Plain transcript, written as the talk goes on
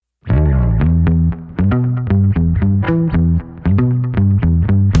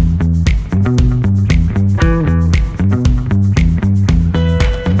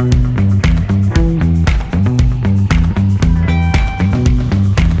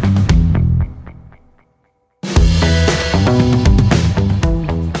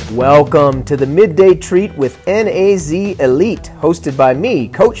Welcome to the Midday Treat with NAZ Elite, hosted by me,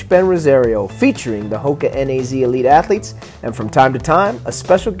 Coach Ben Rosario, featuring the Hoka NAZ Elite athletes, and from time to time, a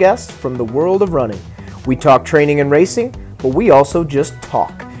special guest from the world of running. We talk training and racing, but we also just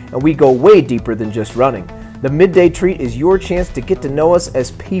talk, and we go way deeper than just running. The Midday Treat is your chance to get to know us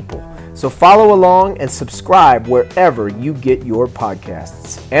as people, so follow along and subscribe wherever you get your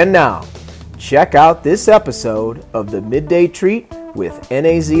podcasts. And now, check out this episode of the Midday Treat with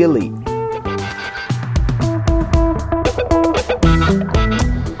NAZ Elite.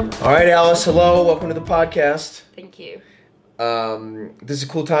 All right, Alice, hello. Welcome to the podcast. Thank you. This is a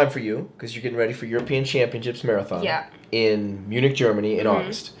cool time for you because you're getting ready for European Championships Marathon in Munich, Germany in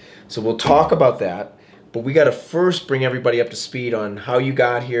August. So we'll talk about that, but we got to first bring everybody up to speed on how you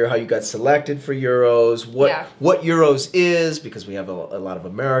got here, how you got selected for Euros, what Euros is, because we have a lot of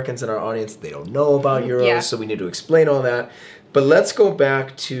Americans in our audience. They don't know about Euros, so we need to explain all that. But let's go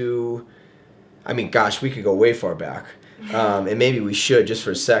back to, we could go way far back. And maybe we should just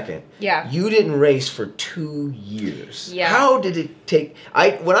for a second. Yeah. You didn't race for 2 years. Yeah. How did it take?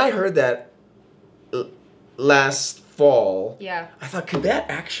 When I heard that last fall, I thought, could that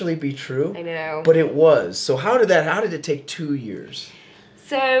actually be true? I know. But it was. So how did it take 2 years?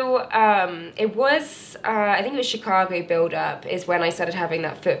 So it was, I think it was Chicago build-up is when I started having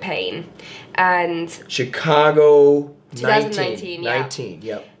that foot pain. And Chicago 2019, 19,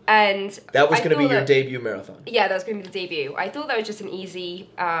 yep. And that was going to be your debut marathon. Yeah, that was going to be the debut. I thought that was just an easy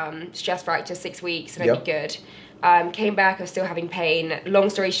stress fracture, 6 weeks, and I'd be good. Came back, I was still having pain. Long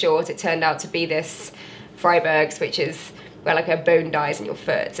story short, it turned out to be this Freiberg's, which is where like a bone dies in your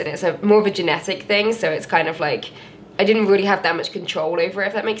foot. And it's more of a genetic thing, so it's kind of like, I didn't really have that much control over it,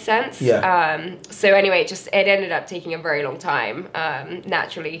 if that makes sense. Yeah. So anyway, it ended up taking a very long time.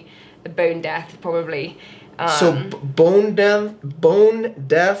 Naturally, the bone death probably... So bone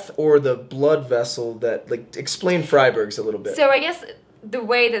death, or the blood vessel that, explain Freiberg's a little bit. So I guess the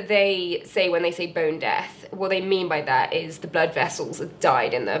way that they say when they say bone death, what they mean by that is the blood vessels have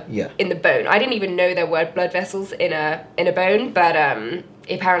died in the bone. I didn't even know there were blood vessels in a bone, but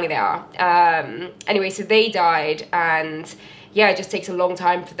apparently they are. Anyway, so they died, and it just takes a long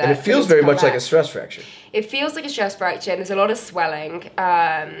time for that. And it feels very much like a stress fracture. It feels like a stress fracture, and there's a lot of swelling.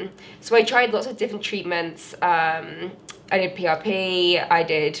 So I tried lots of different treatments. I did PRP, I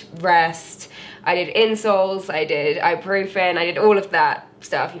did rest, I did insoles, I did ibuprofen, I did all of that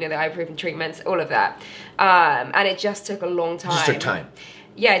stuff, the ibuprofen treatments, all of that. And it just took a long time. Just took time.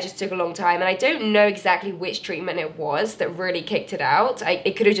 Yeah, it just took a long time. And I don't know exactly which treatment it was that really kicked it out.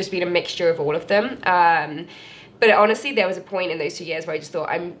 It could have just been a mixture of all of them. But honestly, there was a point in those 2 years where I just thought,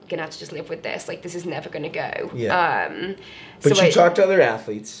 I'm going to have to just live with this. This is never going to go. Yeah. But you talked to other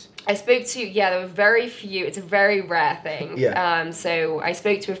athletes. I spoke to, there were very few. It's a very rare thing. Yeah. So I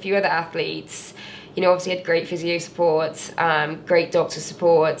spoke to a few other athletes. Obviously had great physio support, great doctor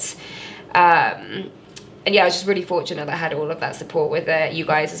support. And I was just really fortunate that I had all of that support with you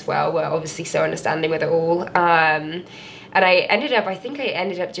guys as well. We're obviously so understanding with it all. And I ended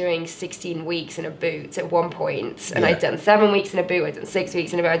up doing 16 weeks in a boot at one point. And I'd done 7 weeks in a boot, I'd done 6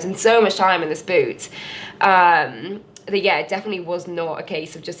 weeks in a boot. I'd done so much time in this boot. It definitely was not a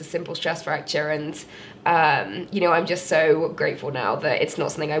case of just a simple stress fracture. And, I'm just so grateful now that it's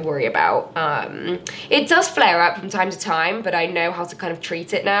not something I worry about. It does flare up from time to time, but I know how to kind of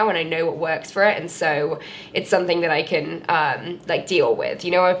treat it now, and I know what works for it. And so it's something that I can, deal with.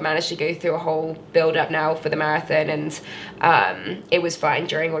 I've managed to go through a whole build-up now for the marathon, and it was fine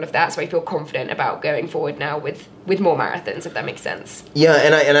during all of that. So I feel confident about going forward now with more marathons, if that makes sense. Yeah,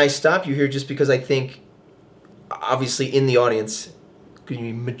 and I stop you here just because I think, obviously, in the audience,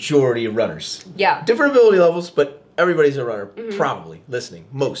 majority of runners. Yeah. Different ability levels, but everybody's a runner, probably, listening.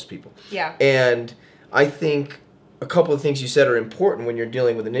 Most people. Yeah. And I think a couple of things you said are important when you're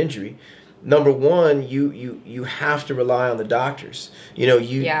dealing with an injury. Number one, you have to rely on the doctors.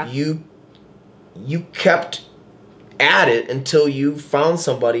 You kept at it until you found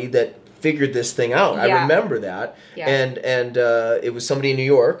somebody that figured this thing out. Yeah. I remember that. Yeah. And it was somebody in New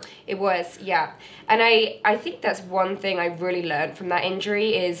York. It was, yeah. And I think that's one thing I really learned from that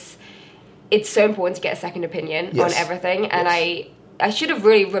injury is it's so important to get a second opinion on everything. And I should have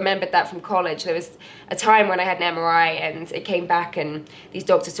really remembered that from college. There was a time when I had an MRI and it came back and these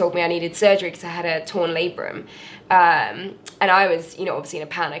doctors told me I needed surgery because I had a torn labrum. And I was, obviously in a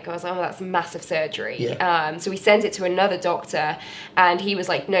panic. I was like, oh, that's massive surgery. Yeah. So we sent it to another doctor and he was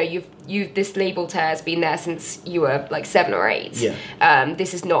like, no, this labral tear has been there since you were like 7 or 8. Yeah.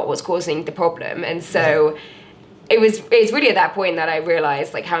 This is not what's causing the problem. And so it's really at that point that I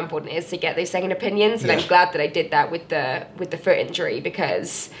realized like how important it is to get those second opinions, and I'm glad that I did that with the foot injury,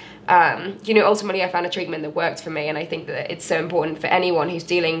 because ultimately I found a treatment that worked for me, and I think that it's so important for anyone who's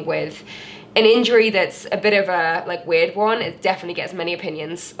dealing with an injury that's a bit of a like weird one. It definitely gets as many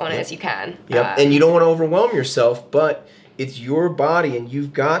opinions on it as you can. Yep. And you don't want to overwhelm yourself, but it's your body, and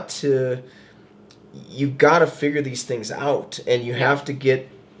you've got to figure these things out, and you have to get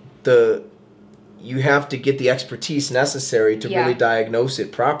the expertise necessary to really diagnose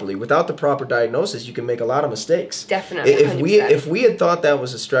it properly. Without the proper diagnosis, you can make a lot of mistakes. Definitely. If we had thought that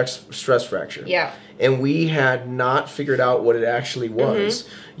was a stress fracture, and we had not figured out what it actually was,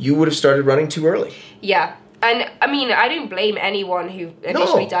 you would have started running too early. Yeah. And I mean, I don't blame anyone who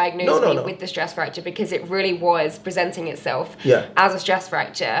initially diagnosed me with the stress fracture, because it really was presenting itself as a stress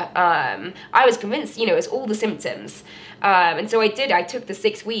fracture. I was convinced, it's all the symptoms. And so I took the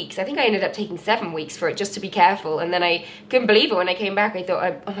 6 weeks. I think I ended up taking 7 weeks for it just to be careful. And then I couldn't believe it when I came back. I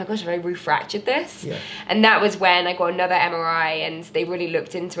thought, oh my gosh, have I refractured this? Yeah. And that was when I got another MRI, and they really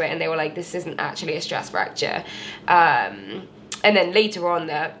looked into it, and they were like, this isn't actually a stress fracture. And then later on,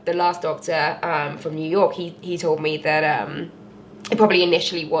 the last doctor from New York, he told me that it probably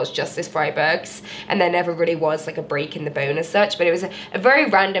initially was just this Freiberg's, and there never really was like a break in the bone as such. But it was a very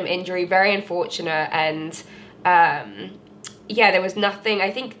random injury, very unfortunate, and there was nothing.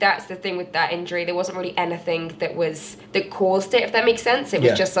 I think that's the thing with that injury. There wasn't really anything that caused it, if that makes sense. It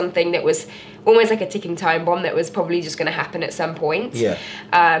was just something that was almost like a ticking time bomb that was probably just going to happen at some point. Yeah.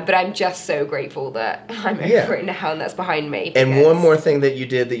 But I'm just so grateful that I'm over it now, and that's behind me. And one more thing that you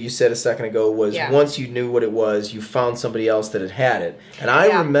did that you said a second ago was once you knew what it was, you found somebody else that had it. And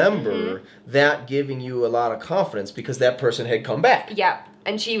I remember that giving you a lot of confidence, because that person had come back. Yeah.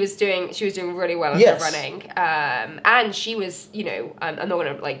 And she was doing really well at the running. And she was, I'm not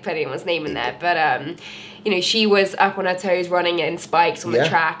going to like put anyone's name in there, but, she was up on her toes running in spikes on the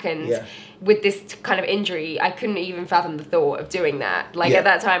track. And with this kind of injury, I couldn't even fathom the thought of doing that. Like at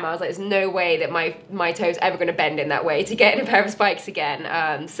that time, I was like, there's no way that my toes ever going to bend in that way to get in a pair of spikes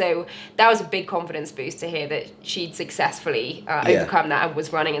again. So that was a big confidence boost to hear that she'd successfully overcome that and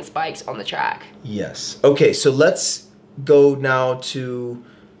was running in spikes on the track. Yes. Okay, so let's go now to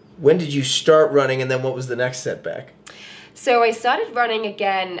when did you start running, and then what was the next setback? So I started running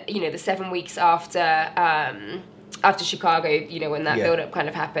again, the 7 weeks after Chicago, when that build-up kind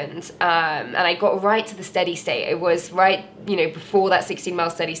of happened. And I got right to the steady state. It was right, before that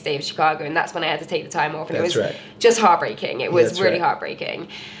 16-mile steady state of Chicago, and that's when I had to take the time off. And it was just heartbreaking. It was really heartbreaking.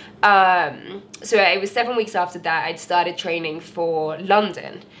 So it was 7 weeks after that I'd started training for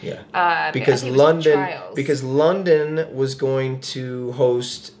London. Yeah. Because London was going to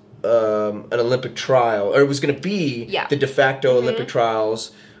host an Olympic trial, or it was going to be the de facto Olympic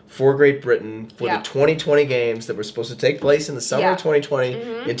trials for Great Britain for the 2020 games that were supposed to take place in the summer of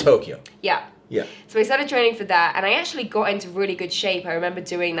 2020 in Tokyo. Yeah. Yeah. So I started training for that, and I actually got into really good shape. I remember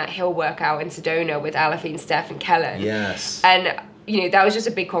doing that hill workout in Sedona with Alafine, Steph, and Kellen. Yes. And that was just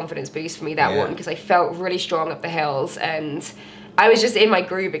a big confidence boost for me, that one, because I felt really strong up the hills, and I was just in my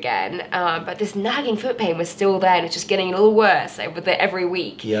groove again. But this nagging foot pain was still there, and it's just getting a little worse every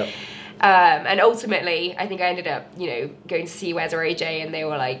week. Yep. And ultimately, I think I ended up, going to see Wes or AJ, and they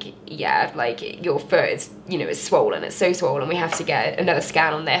were like, your foot is, is swollen. It's so swollen. We have to get another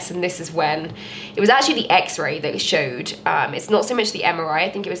scan on this. And this is when it was actually the X-ray that showed. It's not so much the MRI. I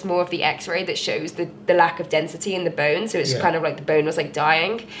think it was more of the X-ray that shows the lack of density in the bone. So it's kind of like the bone was like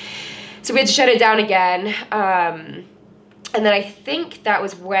dying. So we had to shut it down again. And then I think that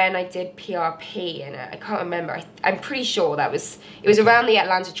was when I did PRP, and I can't remember. I'm pretty sure it was around the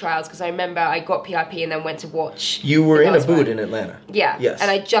Atlanta trials, because I remember I got PRP and then went to watch. You were in a boot in Atlanta. Yeah. Yes.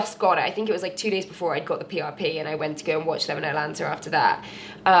 And I just got it. I think it was like 2 days before I'd got the PRP, and I went to go and watch them in Atlanta after that.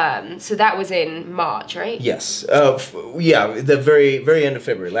 So that was in March, right? Yes. The very, very end of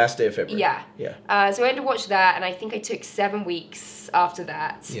February, last day of February. Yeah. Yeah. So I had to watch that, and I think I took 7 weeks after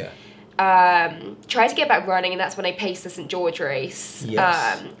that. Yeah. Tried to get back running, and that's when I paced the St. George race.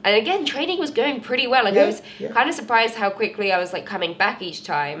 Yes. And again, training was going pretty well. I was kind of surprised how quickly I was like coming back each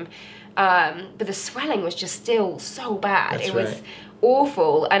time. But the swelling was just still so bad. It was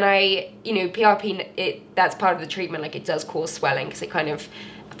awful. And PRP, that's part of the treatment. Like, it does cause swelling, because it kind of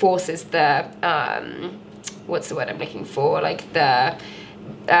forces the, what's the word I'm looking for? Like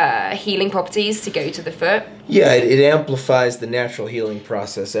healing properties to go to the foot. Yeah, it amplifies the natural healing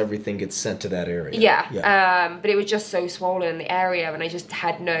process. Everything gets sent to that area. Yeah. But it was just so swollen in the area, and I just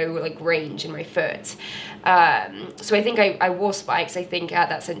had no like range in my foot. So I think I wore spikes, I think, at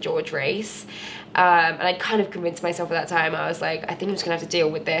that St. George race. And I kind of convinced myself at that time, I was like, I think I'm just gonna have to deal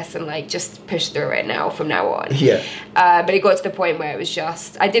with this and like just push through it now from now on. Yeah. But it got to the point where it was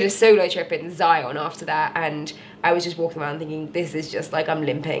just, I did a solo trip in Zion after that, and I was just walking around thinking, this is just like, I'm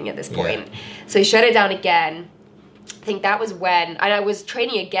limping at this point. Yeah. So I shut it down again. I think that was when, and I was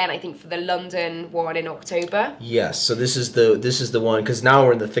training again, I think, for the London one in October. Yes, so this is the one, because now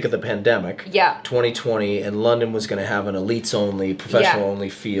we're in the thick of the pandemic. Yeah. 2020, and London was going to have an elites only, professional only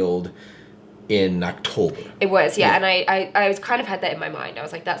field in October. It was, yeah. And I was kind of had that in my mind. I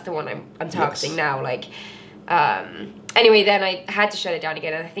was like, that's the one I'm targeting now. Like, anyway, then I had to shut it down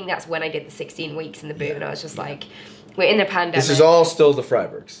again, and I think that's when I did the 16 weeks in the boot, and I was just like, we're in the pandemic. This is all still the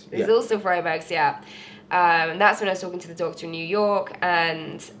Freibergs. It's all still Freibergs, yeah. And that's when I was talking to the doctor in New York,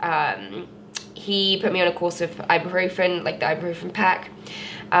 and he put me on a course of ibuprofen, like the ibuprofen pack,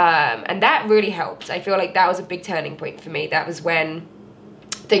 and that really helped. I feel like that was a big turning point for me. That was when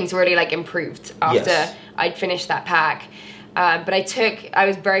things really like improved after I'd finished that pack. But I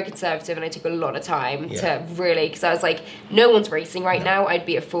was very conservative, and I took a lot of time to really, because I was like, no one's racing right now. I'd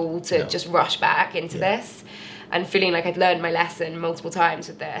be a fool to just rush back into this, and feeling like I'd learned my lesson multiple times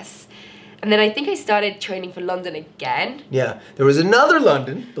with this. And then I think I started training for London again. Yeah, there was another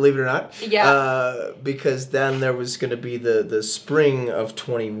London, believe it or not. Yeah. Because then there was going to be the spring of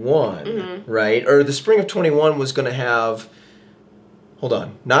 21, right? Or the spring of 21 was going to have, hold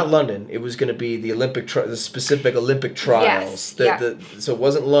on, not London. It was going to be the the specific Olympic trials. Yes. So it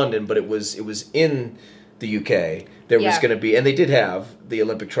wasn't London, but it was in the UK. There was going to be, and they did have the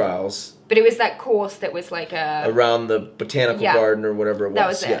Olympic trials. But it was that course that was like around the botanical garden or whatever it was. That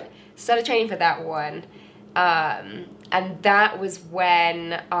was it. Yeah. Started training for that one, and that was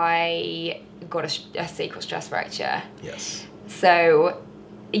when I got a sacral stress fracture. Yes. So,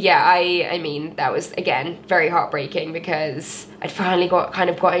 yeah, I mean, that was, again, very heartbreaking, because I'd finally got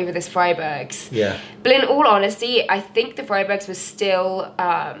over this Freibergs. Yeah. But in all honesty, I think the Freibergs was still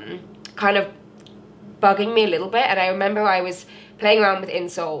kind of bugging me a little bit, and I remember I was playing around with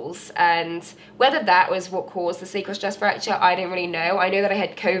insoles, and whether that was what caused the sacral stress fracture, I don't really know. I know that I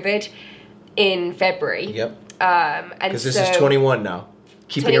had COVID in February. Yep. And because this is 21 now.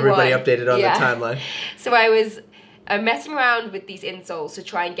 Keeping 21, everybody updated on the timeline. So I was messing around with these insoles to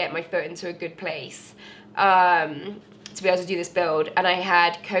try and get my foot into a good place to be able to do this build, and I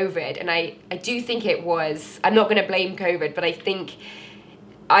had COVID, and I do think it was, I'm not going to blame COVID, but I think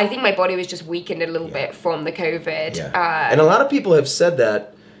my body was just weakened a little bit from the COVID. Yeah. And a lot of people have said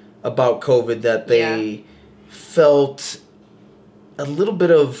that about COVID, that they felt a little bit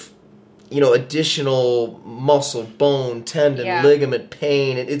of, additional muscle, bone, tendon, ligament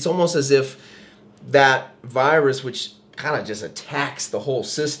pain. It's almost as if that virus, which kind of just attacks the whole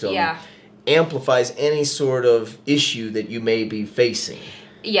system, amplifies any sort of issue that you may be facing.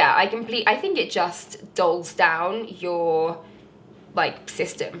 Yeah, I think it just dulls down your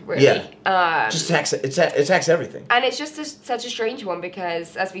system, really. Just attacks everything. And it's just such a strange one,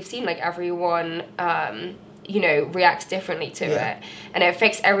 because as we've seen, everyone reacts differently to it, and it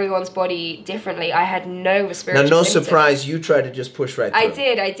affects everyone's body differently. I had no respiratory symptoms. Surprise, you tried to just push right through.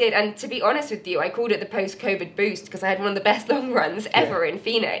 I did, and to be honest with you, I called it the post-COVID boost, because I had one of the best long runs ever in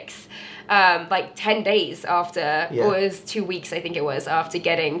Phoenix. 10 days after, or it was 2 weeks, I think it was, after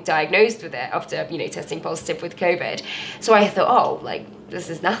getting diagnosed with it, after, testing positive with COVID. So I thought, this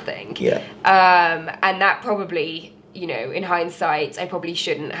is nothing. Yeah. And that probably, in hindsight, I probably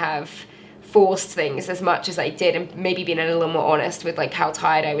shouldn't have forced things as much as I did, and maybe been a little more honest with, how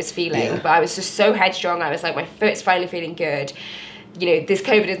tired I was feeling. Yeah. But I was just so headstrong. I was like, my foot's finally feeling good. This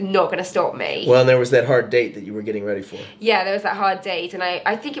COVID is not going to stop me. Well, and there was that hard date that you were getting ready for. Yeah, there was that hard date, and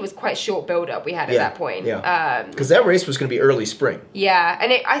I think it was quite short build-up we had at that point. Yeah, because that race was going to be early spring. Yeah,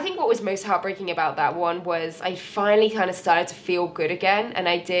 and I think what was most heartbreaking about that one was I finally kind of started to feel good again, and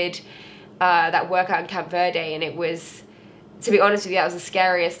I did that workout in Camp Verde, and it was, to be honest with you, that was the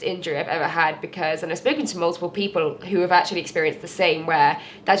scariest injury I've ever had, because, and I've spoken to multiple people who have actually experienced the same, where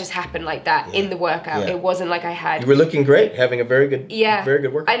that just happened like that in the workout. It wasn't like I had... You were looking great, having a very good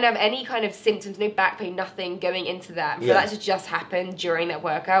workout. I didn't have any kind of symptoms, no back pain, nothing going into that. For that to just happen during that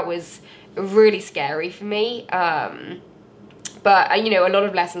workout was really scary for me. But, a lot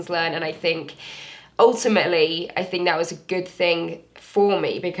of lessons learned, and I think ultimately, that was a good thing for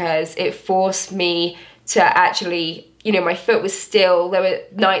me, because it forced me to actually... my foot was still, there were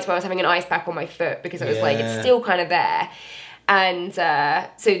nights where I was having an ice pack on my foot, because I was it's still kind of there. And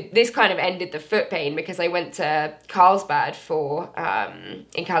so this kind of ended the foot pain because I went to Carlsbad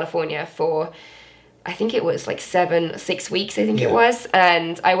in California for, I think it was like 6 weeks, I think it was.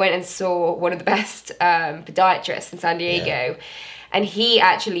 And I went and saw one of the best podiatrists in San Diego. Yeah. And he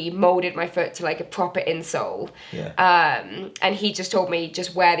actually molded my foot to like a proper insole. Yeah. And he just told me,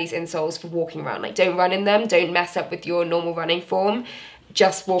 just wear these insoles for walking around. Like, don't run in them. Don't mess up with your normal running form.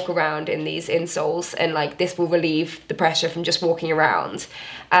 Just walk around in these insoles, and like this will relieve the pressure from just walking around.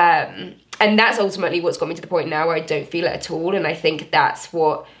 And that's ultimately what's got me to the point now where I don't feel it at all. And I think that's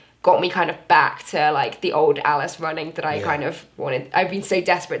what got me kind of back to like the old Alice running that I kind of wanted. I've been so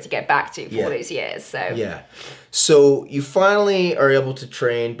desperate to get back to for all those years. So you finally are able to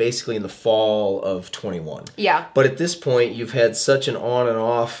train basically in the fall of 21. Yeah. But at this point, you've had such an on and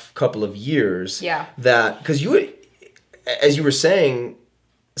off couple of years that, because as you were saying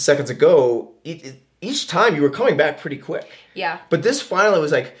seconds ago, each time you were coming back pretty quick. Yeah. But this finally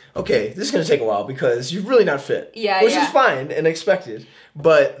was like, okay, this is going to take a while because you're really not fit. Yeah, which is fine and expected.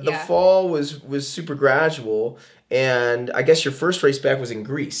 But the fall was super gradual, and I guess your first race back was in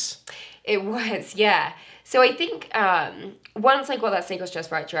Greece. It was, yeah. So I think once I got that sacral stress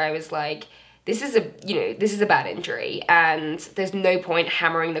fracture, I was like, this is a bad injury, and there's no point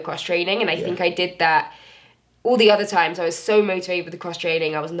hammering the cross training. And I think I did that. All the other times I was so motivated with the cross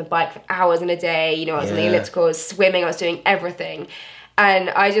training. I was on the bike for hours in a day. I was on the elliptical, I was swimming, I was doing everything. And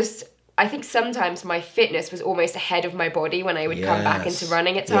I think sometimes my fitness was almost ahead of my body when I would come back into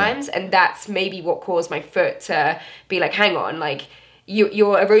running at times. And that's maybe what caused my foot to be like, hang on, like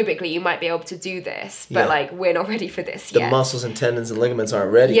you're aerobically, you might be able to do this, but like we're not ready for this yet. The muscles and tendons and ligaments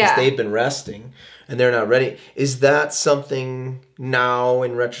aren't ready because they've been resting and they're not ready. Is that something now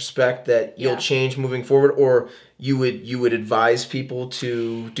in retrospect that you'll change moving forward, or you would advise people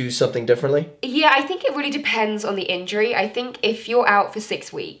to do something differently? Yeah, I think it really depends on the injury. I think if you're out for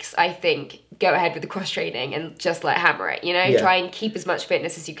 6 weeks, I think go ahead with the cross training and just like hammer it, try and keep as much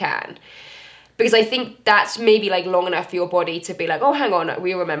fitness as you can. Because I think that's maybe like long enough for your body to be like, oh, hang on,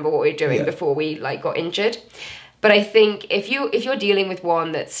 we remember what we were doing before we like got injured. But I think if you're dealing with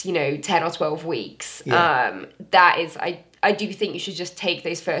one that's 10 or 12 weeks, that is, I do think you should just take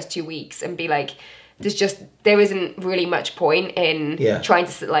those first 2 weeks and be like, there isn't really much point in trying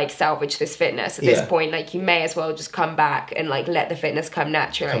to like salvage this fitness at this point. Like you may as well just come back and like let the fitness come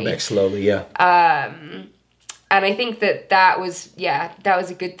naturally. Come back slowly, And I think that was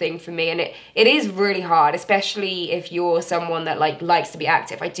a good thing for me. And it is really hard, especially if you're someone that like likes to be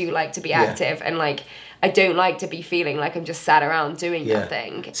active. I do like to be active, and like I don't like to be feeling like I'm just sat around doing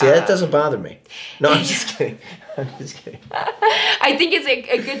nothing. See, that doesn't bother me. No, I'm just kidding. I think it's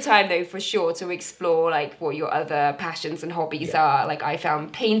a good time though, for sure, to explore like what your other passions and hobbies are. Like I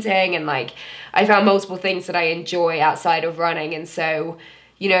found painting, and like I found multiple things that I enjoy outside of running, and so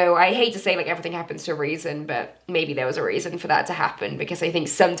I hate to say like everything happens to a reason, but maybe there was a reason for that to happen, because I think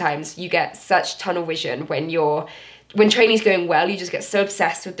sometimes you get such tunnel vision when training's going well, you just get so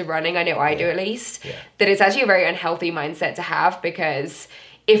obsessed with the running, I know I do at least, that it's actually a very unhealthy mindset to have, because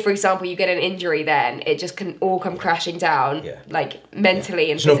if, for example, you get an injury, then it just can all come crashing down, like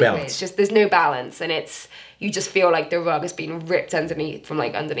mentally and physically. No balance. It's just, there's no balance, and you just feel like the rug has been ripped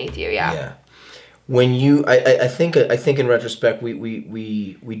underneath you, Yeah. When I think in retrospect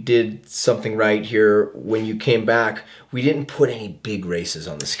we did something right here. When you came back, we didn't put any big races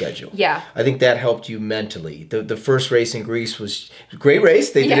on the schedule. Yeah, I think that helped you mentally. The first race in Greece was a great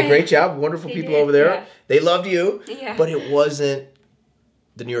race. They did a great job. Wonderful people over there. Yeah. They loved you. Yeah. But it wasn't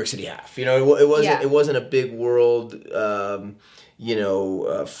the New York City half. It wasn't a big world.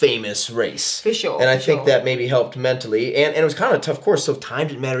 Famous race. For sure. And I think that maybe helped mentally. And it was kind of a tough course, so time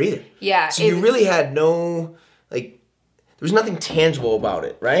didn't matter either. Yeah. So you really had no, there was nothing tangible about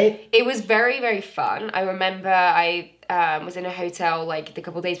it, right? It was very, very fun. I remember I was in a hotel the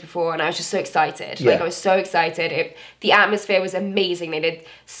couple of days before, and I was just so excited. Yeah. I was so excited. The atmosphere was amazing. They did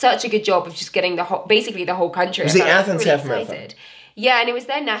such a good job of just getting basically the whole country. It was the Athens Half Marathon. Yeah, and it was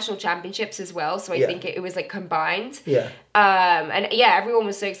their national championships as well, so I think it was combined. Yeah. Everyone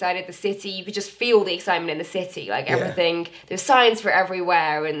was so excited. The city, you could just feel the excitement in the city, everything. There's signs for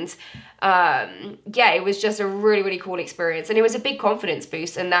everywhere, and it was just a really, really cool experience, and it was a big confidence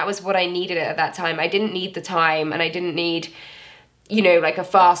boost, and that was what I needed at that time. I didn't need the time, and I didn't need, a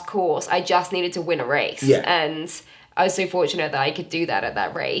fast course. I just needed to win a race, and I was so fortunate that I could do that at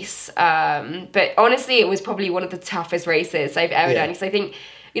that race. But honestly, it was probably one of the toughest races I've ever done, because I think,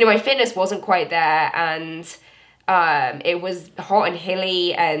 my fitness wasn't quite there, and it was hot and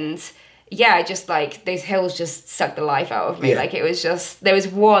hilly, and yeah, just like those hills just sucked the life out of me. Yeah. Like it was just, there was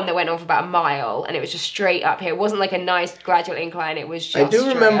one that went on for about a mile and it was just straight up here. It wasn't like a nice gradual incline. It was just I do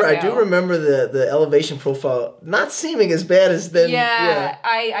remember the elevation profile not seeming as bad as then. Yeah.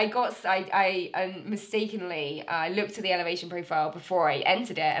 I mistakenly looked at the elevation profile before I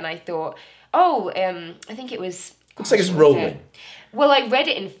entered it and I thought, I think it was... Looks like it's rolling. Well, I read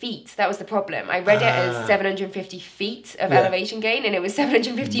it in feet. That was the problem. I read it as 750 feet of elevation gain, and it was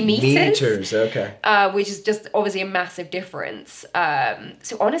 750 meters. Meters, okay. Which is just obviously a massive difference.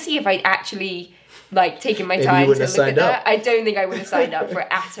 So honestly, if I'd actually like taken my time to look at that, I don't think I would have signed up for it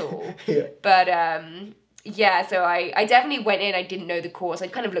at all. Yeah. But yeah, so I definitely went in. I didn't know the course. I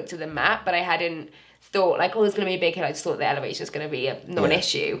kind of looked at the map, but I hadn't thought like, oh, there's going to be a big hill. I just thought the elevation is going to be a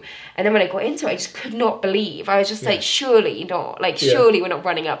non-issue. And then when I got into it, I just could not believe. I was just like, surely not. Like, surely we're not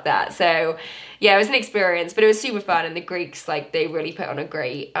running up that. So, yeah, it was an experience, but it was super fun. And the Greeks, like, they really put on a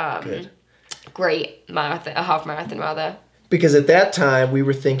great marathon, a half marathon rather. Because at that time, we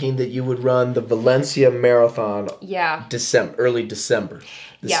were thinking that you would run the Valencia Marathon early December.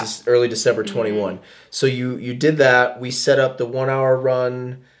 This is early December 21. Mm-hmm. So you did that. We set up the 1 hour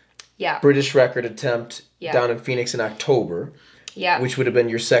run British record attempt down in Phoenix in October. Yeah. Which would have been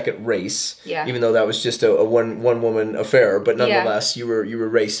your second race. Yeah. Even though that was just a one woman affair. But nonetheless, you were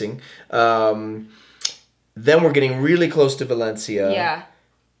racing. Then we're getting really close to Valencia. Yeah.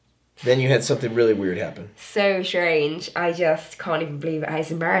 Then you had something really weird happen. So strange. I just can't even believe it.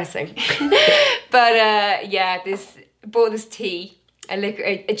 It's embarrassing. But bought this tea,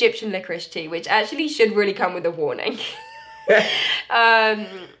 Egyptian licorice tea, which actually should really come with a warning.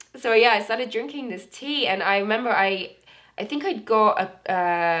 So yeah, I started drinking this tea, and I remember I think I'd got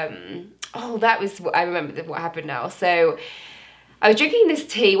I remember what happened now. So I was drinking this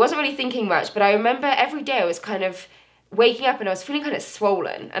tea, wasn't really thinking much, but I remember every day I was kind of waking up and I was feeling kind of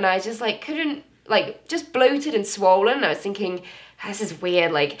swollen, and I just like couldn't, like, just bloated and swollen. I was thinking, this is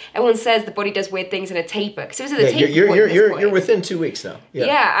weird. Like, everyone says the body does weird things in a taper, because it was at the taper point. You're within 2 weeks now.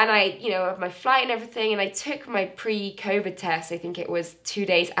 Yeah, and I, have my flight and everything, and I took my pre-COVID test. I think it was 2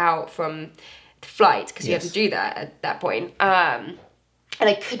 days out from the flight, because you have to do that at that point. And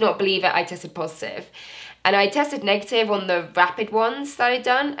I could not believe it. I tested positive. And I tested negative on the rapid ones that I'd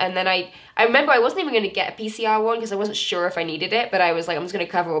done. And then I remember I wasn't even going to get a PCR one because I wasn't sure if I needed it. But I was like, I'm just going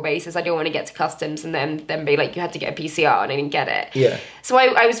to cover all bases. I don't want to get to customs and then be like, you had to get a PCR, and I didn't get it. Yeah. So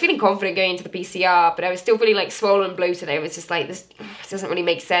I was feeling confident going into the PCR, but I was still feeling like swollen and bloated. I was just like, this doesn't really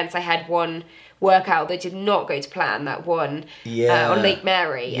make sense. I had one workout that did not go to plan, that one on Lake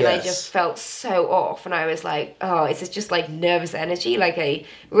Mary, and I just felt so off, and I was like, oh, is this just like nervous energy? Like, I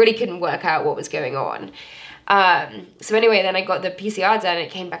really couldn't work out what was going on. So anyway, then I got the PCR done and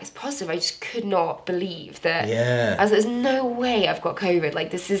it came back as positive. I just could not believe that. I was like, there's no way I've got COVID. Like,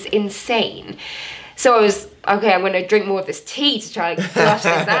 this is insane. So I was, okay, I'm going to drink more of this tea to try to flush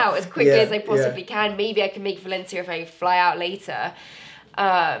this out as quickly as I possibly can. Maybe I can make Valencia if I fly out later. So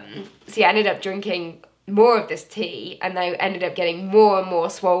I ended up drinking more of this tea, and I ended up getting more and more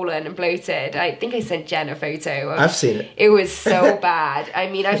swollen and bloated. I think I sent Jen a photo. I've seen it. It was so bad. I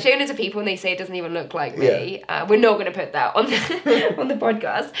mean, I've shown it to people and they say it doesn't even look like me. We're not going to put that on the, on the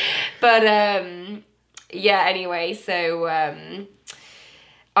podcast. But anyway, so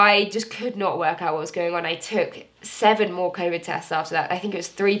I just could not work out what was going on. I took 7 more COVID tests after that. I think it was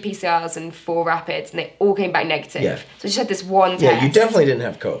 3 PCRs and 4 rapids, and they all came back negative. Yeah. So I just had this one test. Yeah, you definitely didn't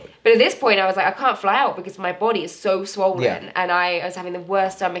have COVID. But at this point, I was like, I can't fly out because my body is so swollen, and I was having the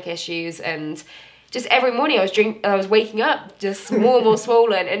worst stomach issues, and just every morning I was waking up just more and more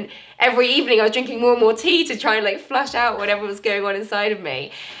swollen, and every evening I was drinking more and more tea to try and like flush out whatever was going on inside of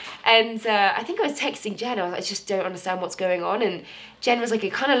me. And I think I was texting Jen. I was like, I just don't understand what's going on. And Jen was like,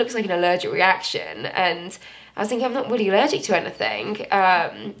 it kind of looks like an allergic reaction. And I was thinking, I'm not really allergic to anything.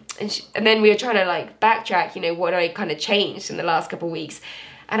 And then we were trying to like backtrack, what I kind of changed in the last couple of weeks.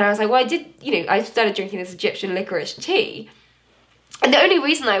 And I was like, well, I started drinking this Egyptian licorice tea. And the only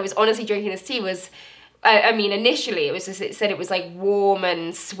reason I was honestly drinking this tea was, initially it said it was like warm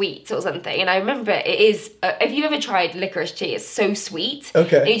and sweet or something. And I remember it is, if you ever tried licorice tea, it's so sweet.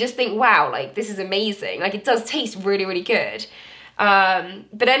 Okay. And you just think, wow, like this is amazing. Like it does taste really, really good.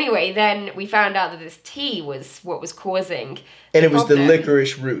 But anyway, then we found out that this tea was what was causing And it was the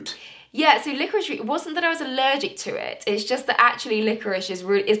licorice root. Yeah, so licorice root, it wasn't that I was allergic to it. It's just that actually licorice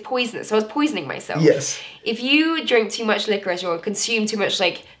is poisonous. So I was poisoning myself. Yes. If you drink too much licorice or consume too much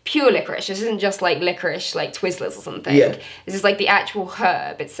like pure licorice, this isn't just like licorice like Twizzlers or something. Yeah. This is like the actual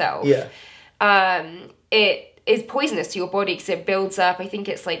herb itself. Yeah. It is poisonous to your body because it builds up. I think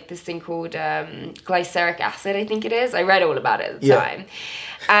it's like this thing called glyceric acid. I think it is. I read all about it at the time,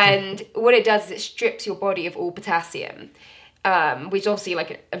 and what it does is it strips your body of all potassium. Which is obviously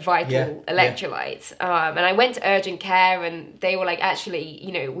like a vital electrolyte. And I went to urgent care and they were like, actually,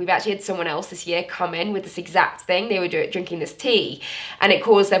 you know, we've actually had someone else this year come in with this exact thing. They were drinking this tea and it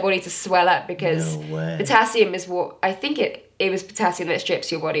caused their body to swell up because potassium is what, I think it was potassium that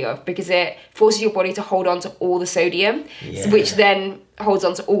strips your body of because it forces your body to hold on to all the sodium, which then holds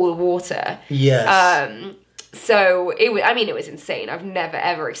on to all the water. Yes. So it was insane. I've never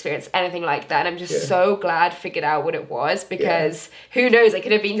ever experienced anything like that. And I'm just so glad I figured out what it was because who knows, I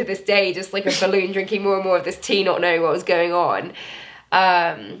could have been to this day just like a balloon drinking more and more of this tea, not knowing what was going on.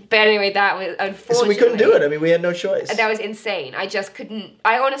 But anyway, that was unfortunately... So we couldn't do it. I mean, we had no choice. And that was insane. I just couldn't...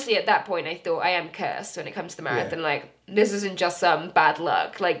 I honestly, at that point, I thought I am cursed when it comes to the marathon. Like, this isn't just some bad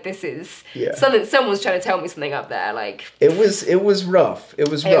luck. Like, this is something... Someone's trying to tell me something up there. Like... It was rough. It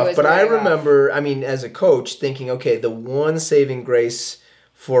was rough. But I remember, rough. I mean, as a coach, thinking, okay, the one saving grace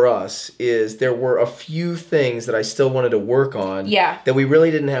for us is there were a few things that I still wanted to work on that we really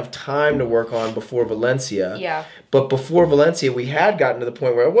didn't have time to work on before Valencia. Yeah. But before Valencia, we had gotten to the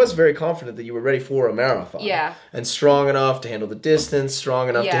point where I was very confident that you were ready for a marathon. Yeah. And strong enough to handle the distance, strong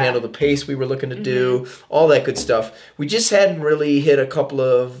enough to handle the pace we were looking to do, all that good stuff. We just hadn't really hit a couple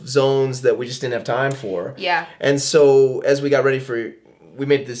of zones that we just didn't have time for. Yeah. And so as we got ready we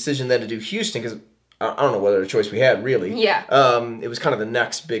made the decision then to do Houston because I don't know whether a choice we had, really. Yeah. It was kind of the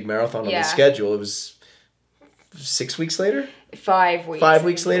next big marathon on the schedule. It was 6 weeks later? 5 weeks. 5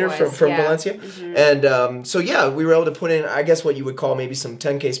 weeks later from Valencia. And so, we were able to put in, I guess, what you would call maybe some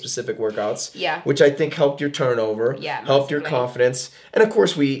 10K specific workouts. Yeah. Which I think helped your turnover. Yeah, helped your confidence. And, of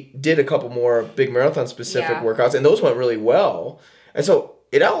course, we did a couple more big marathon specific workouts. And those went really well. And so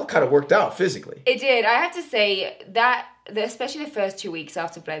it all kind of worked out physically. It did. I have to say that... especially the first 2 weeks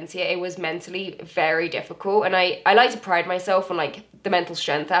after Valencia, it was mentally very difficult. And I like to pride myself on like the mental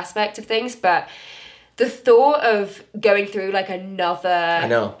strength aspect of things, but the thought of going through like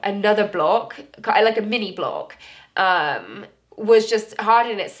another block, like a mini block, was just hard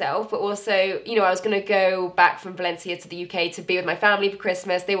in itself. But also, you know, I was going to go back from Valencia to the UK to be with my family for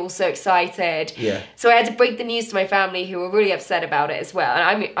Christmas. They were all so excited. Yeah. So I had to break the news to my family, who were really upset about it as well.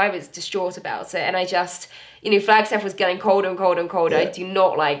 And I was distraught about it. And I just... You know, Flagstaff was getting colder and colder and colder. Yeah. I do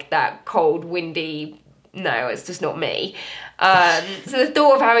not like that cold, windy... No, it's just not me. So the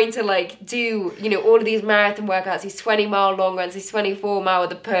thought of having to, like, do, you know, all of these marathon workouts, these 20-mile long runs, these 24-mile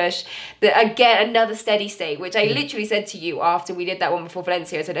with a push, again, another steady state, which I literally said to you after we did that one before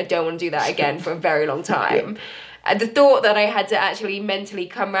Valencia. I said, I don't want to do that again for a very long time. And the thought that I had to actually mentally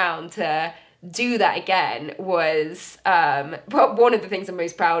come round to... do that again was one of the things I'm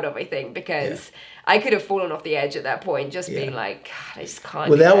most proud of, I think, because I could have fallen off the edge at that point, just being like, God, I just can't.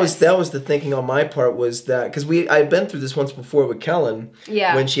 Well, that was the thinking on my part, was that because I'd been through this once before with Kellen,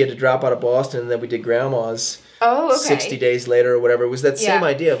 when she had to drop out of Boston, and then we did Grandma's. Oh, okay. 60 days later or whatever. It was that same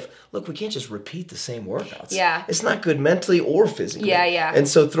idea of, look, we can't just repeat the same workouts. Yeah. It's not good mentally or physically. Yeah, yeah. And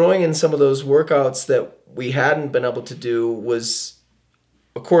so throwing in some of those workouts that we hadn't been able to do was,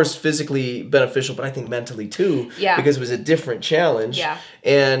 of course, physically beneficial, but I think mentally too, because it was a different challenge. Yeah.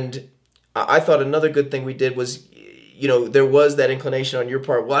 And I thought another good thing we did was, you know, there was that inclination on your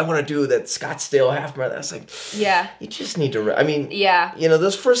part, well, I want to do that Scottsdale half marathon. I was like, you just need to, I mean, you know,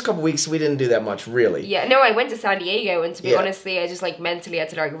 those first couple weeks, we didn't do that much, really. Yeah, no, I went to San Diego, and to be honestly, I just, like, mentally had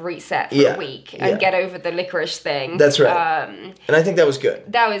to, like, reset for a week and get over the licorice thing. That's right. And I think that was good.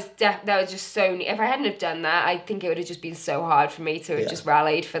 That was just so, if I hadn't have done that, I think it would have just been so hard for me to have just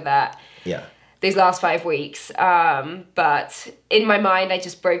rallied for that. Yeah. These last 5 weeks. But in my mind, I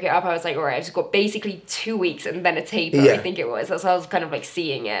just broke it up. I was like, all right, I've just got basically 2 weeks and then a taper, I think it was. That's how I was kind of like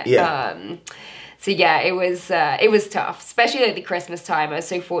seeing it. Yeah. So yeah, it was tough, especially like the Christmas time. I was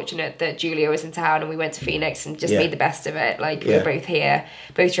so fortunate that Julia was in town and we went to Phoenix and just made the best of it. Like we were both here,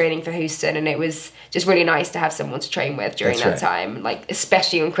 both training for Houston, and it was just really nice to have someone to train with during that time. Like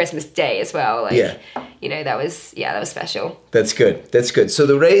especially on Christmas Day as well. Like, you know, that was special. That's good. That's good. So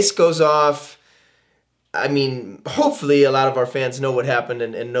the race goes off. I mean, hopefully a lot of our fans know what happened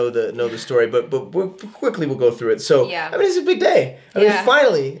and know the story, but quickly we'll go through it. So, I mean, it's a big day. I mean,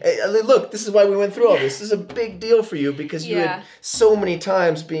 finally, look, this is why we went through all this. This is a big deal for you because you had so many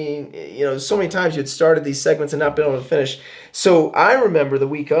times you had started these segments and not been able to finish. So I remember the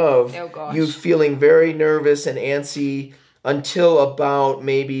week of you feeling very nervous and antsy until about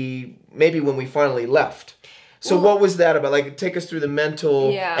maybe when we finally left. So what was that about? Like, take us through the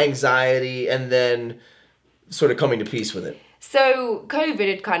mental anxiety and then sort of coming to peace with it. So COVID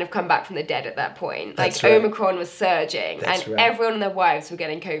had kind of come back from the dead at that point. Like That's right. Omicron was surging, That's and right. everyone and their wives were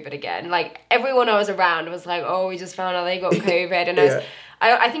getting COVID again. Like everyone I was around was like, "Oh, we just found out they got COVID," and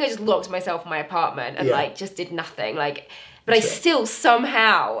I think I just locked myself in my apartment and like just did nothing. Like, but I still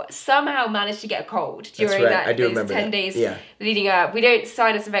somehow managed to get a cold during those 10 days leading up. We don't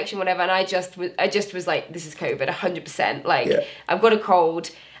sinus infection, whatever, and I just was like, "This is COVID, 100%." Like I've got a cold.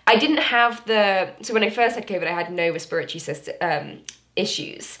 I didn't have so when I first had COVID, I had no respiratory system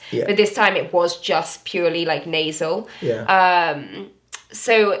issues. Yeah. But this time it was just purely like nasal. Yeah.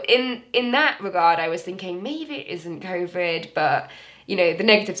 So in that regard, I was thinking maybe it isn't COVID, but you know, the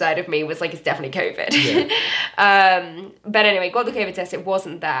negative side of me was like, it's definitely COVID. Yeah. But anyway, got the COVID test. It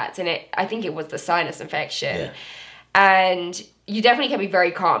wasn't that. And I think it was the sinus infection. Yeah. And you definitely kept me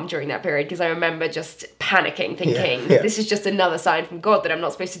very calm during that period because I remember just panicking, thinking, this is just another sign from God that I'm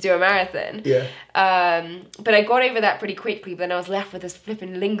not supposed to do a marathon. Yeah. But I got over that pretty quickly, but then I was left with this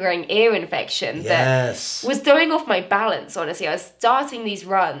flipping lingering ear infection that was throwing off my balance, honestly. I was starting these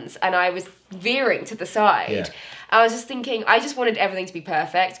runs and I was veering to the side. Yeah. I was just thinking, I just wanted everything to be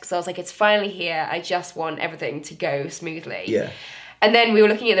perfect because I was like, it's finally here. I just want everything to go smoothly. Yeah. And then we were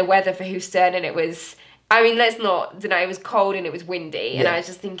looking at the weather for Houston and it was... I mean, let's not deny it was cold and it was windy. And I was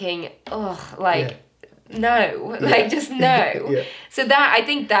just thinking, no, like just no. So that, I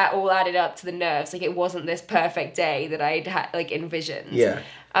think that all added up to the nerves. Like it wasn't this perfect day that I'd had like envisioned. Yeah.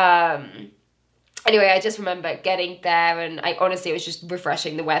 Anyway, I just remember getting there and I honestly, it was just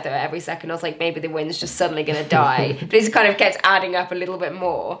refreshing the weather every second. I was like, maybe the wind's just suddenly going to die. But it just kind of kept adding up a little bit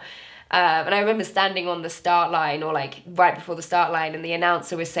more. And I remember standing on the start line or like right before the start line and the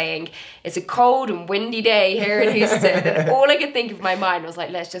announcer was saying, it's a cold and windy day here in Houston. And all I could think of in my mind was like,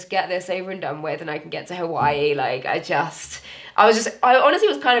 let's just get this over and done with and I can get to Hawaii. Like I honestly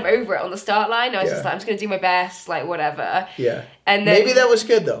was kind of over it on the start line. I was just like, I'm just going to do my best, like whatever. Yeah. And then, maybe that was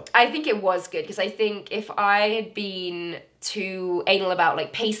good though. I think it was good because I think if I had been too anal about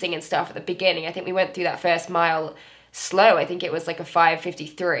like pacing and stuff at the beginning, I think we went through that first mile slow. I think it was like a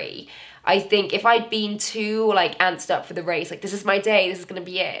 5:53. I think if I'd been too like antsed up for the race, like this is my day, this is going to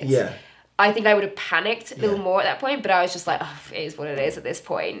be it. Yeah. I think I would have panicked a little more at that point, but I was just like, oh, it is what it is at this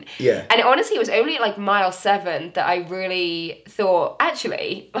point. Yeah. And honestly, it was only at like mile 7 that I really thought,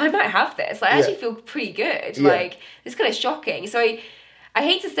 actually, I might have this. Like, I actually feel pretty good. Yeah. Like, it's kind of shocking. So I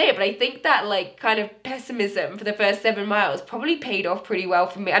hate to say it, but I think that like kind of pessimism for the first 7 miles probably paid off pretty well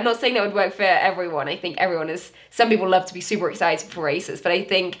for me. I'm not saying that would work for everyone. I think some people love to be super excited for races, but I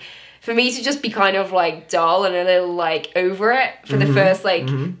think for me to just be kind of like dull and a little like over it for the first like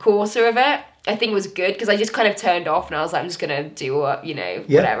quarter of it, I think was good because I just kind of turned off and I was like, I'm just going to do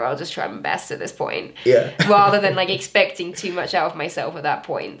whatever. I'll just try my best at this point. Yeah. Rather than like expecting too much out of myself at that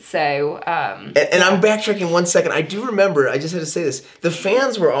point. So, and I'm backtracking 1 second. I do remember, I just had to say this. The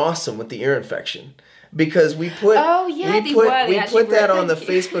fans were awesome with the ear infection. Because we put that on the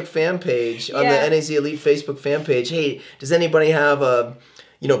Facebook fan page, on the NAZ Elite Facebook fan page. Hey, does anybody have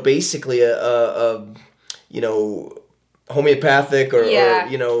basically a homeopathic or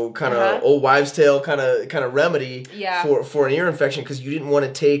kind of old wives' tale kind of remedy for an ear infection because you didn't want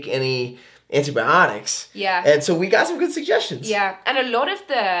to take any antibiotics. Yeah. And so we got some good suggestions. Yeah, and a lot of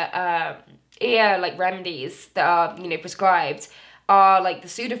the ear like remedies that are prescribed are like the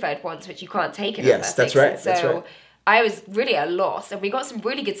Sudafed ones, which you can't take in Yes, that's right. So that's right. I was really at a loss, and we got some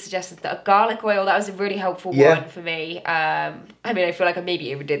really good suggestions. That garlic oil, that was a really helpful one for me. I mean, I feel like I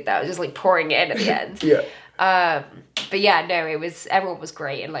maybe overdid that. I was just like pouring it in at the end. But yeah, no, everyone was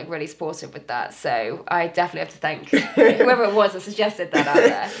great and like really supportive with that. So I definitely have to thank whoever it was that suggested that out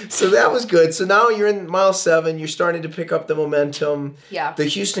there. So that was good. So now you're in mile 7. You're starting to pick up the momentum. Yeah. The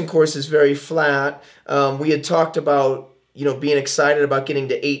Houston course is very flat. We had talked about being excited about getting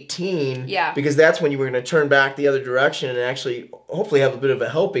to 18. Yeah. Because that's when you were going to turn back the other direction and actually hopefully have a bit of a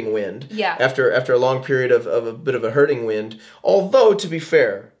helping wind. Yeah. After a long period of a bit of a hurting wind. Although, to be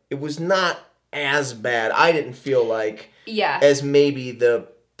fair, it was not as bad. I didn't feel like as maybe the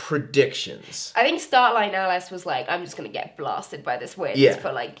predictions. I think start line Alice was like, I'm just going to get blasted by this wind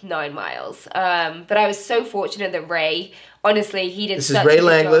for like 9 miles. But I was so fortunate that Ray, honestly, he did such a good job.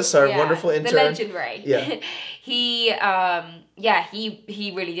 This is Ray Langlis, our wonderful intern. The legend Ray. Yeah. he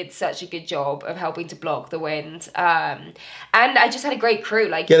really did such a good job of helping to block the wind. And I just had a great crew.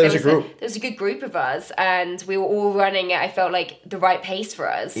 Like there was a group. There was a good group of us, and we were all running at, I felt like, the right pace for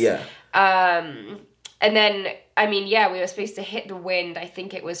us. Yeah. And then, I mean, we were supposed to hit the wind, I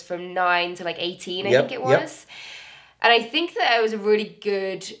think it was from 9 to like 18, I think it was. And I think that it was a really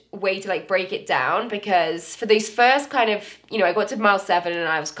good way to like break it down, because for these first kind of, you know, I got to mile 7 and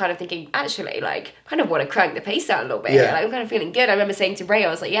I was kind of thinking, actually, like, kind of want to crank the pace down a little bit. Yeah. Like, I'm kind of feeling good. I remember saying to Ray, I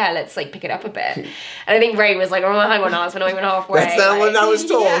was like, yeah, let's like pick it up a bit. And I think Ray was like, oh, hang on, we're not even halfway. That's not what I was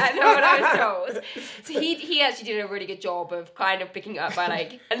told. Yeah, not what I was told. So he actually did a really good job of kind of picking up by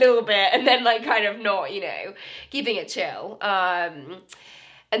like a little bit and then like kind of not, you know, keeping it chill.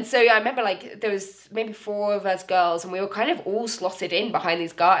 And so yeah, I remember like there was maybe 4 of us girls and we were kind of all slotted in behind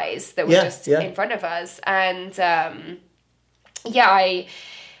these guys that were just in front of us. And I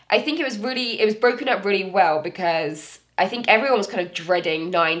think it was broken up really well, because I think everyone was kind of dreading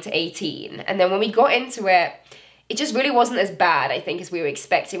 9 to 18. And then when we got into it, it just really wasn't as bad, I think, as we were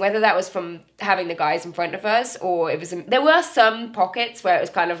expecting, whether that was from having the guys in front of us or it was... There were some pockets where it was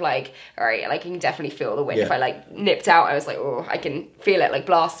kind of like, all right, like, you can definitely feel the wind. If I, like, nipped out, I was like, oh, I can feel it, like,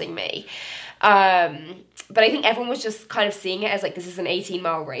 blasting me. But I think everyone was just kind of seeing it as, like, this is an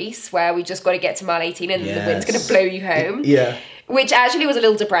 18-mile race where we just got to get to mile 18 and the wind's going to blow you home. Yeah. Which actually was a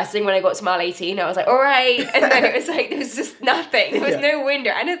little depressing when I got to mile 18. I was like, all right. And then it was like, there was just nothing. There was no wind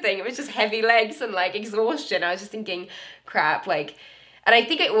or anything. It was just heavy legs and like exhaustion. I was just thinking, crap, like... And I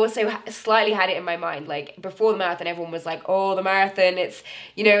think I also slightly had it in my mind, like before the marathon, everyone was like, oh, the marathon, it's,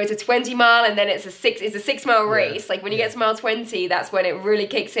 you know, it's a 20 mile and then it's a 6-mile race. Like when you get to mile 20, that's when it really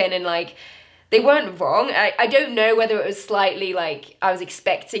kicks in, and like, they weren't wrong. I don't know whether it was slightly like I was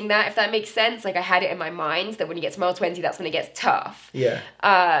expecting that, if that makes sense. Like I had it in my mind that when you get to mile 20, that's when it gets tough. Yeah.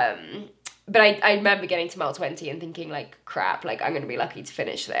 But I remember getting to mile 20 and thinking like, crap, like I'm going to be lucky to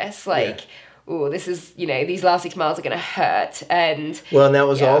finish this. Like, oh, this is, you know, these last 6 miles are going to hurt. And that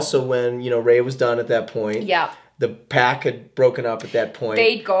was also when, you know, Ray was done at that point. Yeah. The pack had broken up at that point.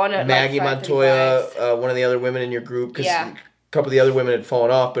 They'd gone at Maggie like Montoya, one of the other women in your group, because a couple of the other women had fallen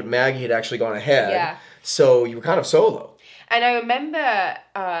off, but Maggie had actually gone ahead. Yeah. So you were kind of solo. And I remember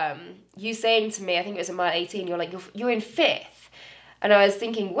you saying to me, I think it was in mile 18, you're like, you're in 5th. And I was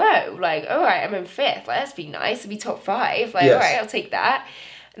thinking, whoa, like, all right, I'm in 5th. Like, that's be nice to be top 5. Like, all right, I'll take that.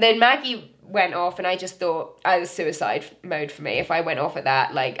 And then Maggie went off, and I just thought, it was suicide mode for me. If I went off at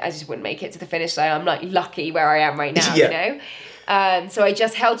that, like, I just wouldn't make it to the finish line. I'm, like, lucky where I am right now, you know? So I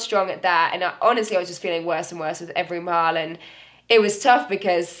just held strong at that. And honestly, I was just feeling worse and worse with every mile. And it was tough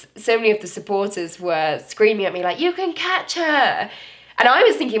because so many of the supporters were screaming at me, like, you can catch her. And I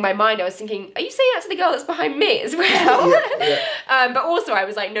was thinking in my mind, are you saying that to the girl that's behind me as well? But also I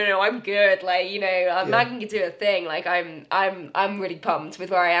was like, no, I'm good. Like, you know, Maggie can do a thing. Like, I'm really pumped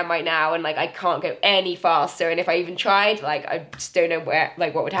with where I am right now. And like, I can't go any faster. And if I even tried, like, I just don't know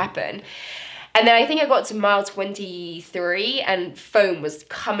what would happen. And then I think I got to mile 23 and foam was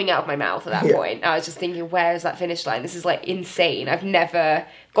coming out of my mouth at that point. I was just thinking, where is that finish line? This is like insane. I've never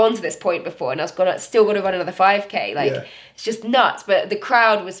gone to this point before, and I was still going to run another 5K. Like, it's just nuts. But the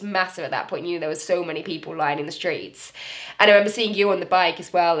crowd was massive at that point. You know, there were so many people lining the streets. And I remember seeing you on the bike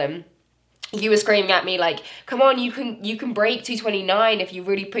as well, and you were screaming at me like, come on, you can break 2:29 if you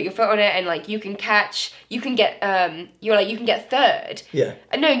really put your foot on it, and like you can get you can get 3rd. Yeah.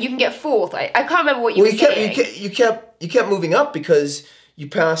 And no, you can get 4th. I can't remember what you were saying. You kept moving up because you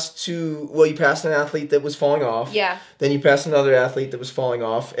passed an athlete that was falling off. Yeah. Then you passed another athlete that was falling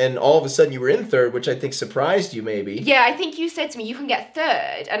off, and all of a sudden you were in 3rd, which I think surprised you maybe. Yeah, I think you said to me you can get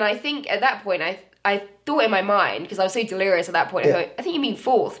 3rd, and I think at that point I thought in my mind, because I was so delirious at that point, I think you mean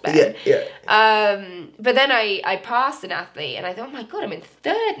 4th, Ben. Yeah. But then I passed an athlete, and I thought, oh my God, I'm in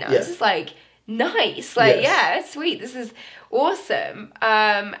 3rd now. Yeah. This is like nice. Like, it's sweet. This is awesome.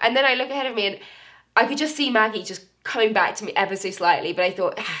 And then I look ahead of me, and I could just see Maggie just coming back to me ever so slightly, but I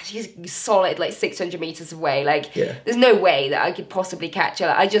thought, she's solid, like 600 meters away. Like, there's no way that I could possibly catch her.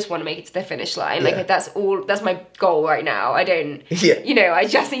 Like, I just want to make it to the finish line. Like, that's my goal right now. I don't, you know, I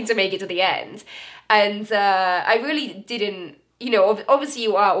just need to make it to the end. And I really didn't, you know, obviously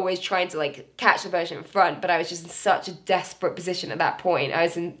you are always trying to like catch the person in front, but I was just in such a desperate position at that point. I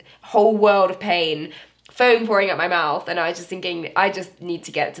was in a whole world of pain, foam pouring out my mouth, and I was just thinking, I just need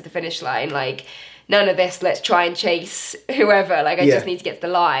to get to the finish line. Like, none of this, let's try and chase whoever. Like, I just need to get to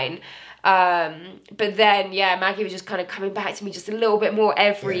the line. But then, Maggie was just kind of coming back to me just a little bit more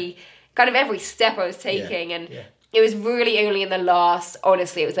every step I was taking. And it was really only in the last,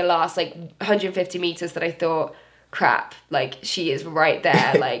 honestly, it was the last like 150 meters that I thought, crap, like she is right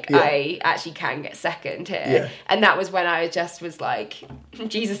there. Like I actually can get 2nd here. Yeah. And that was when I just was like,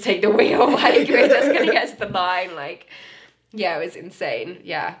 Jesus, take the wheel. Like, we're just going to get to the line. Like, yeah, it was insane.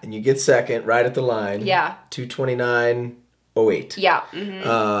 Yeah. And you get 2nd right at the line. Yeah. 2:29.08. Yeah.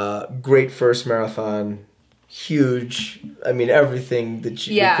 Mm-hmm. Great first marathon huge. I mean, everything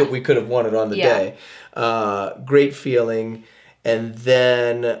that we could have wanted on the day. Great feeling. And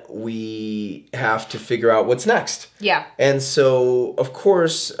then we have to figure out what's next. Yeah. And so, of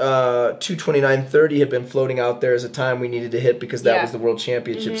course, 2:29:30 had been floating out there as a time we needed to hit because that was the World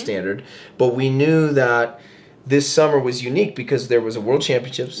Championship standard. But we knew that this summer was unique because there was a World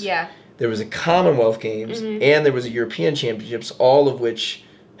Championships, there was a Commonwealth Games, and there was a European Championships, all of which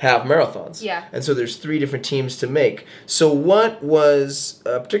have marathons. Yeah. And so there's 3 different teams to make. So what was,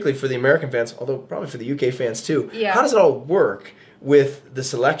 particularly for the American fans, although probably for the UK fans too, how does it all work with the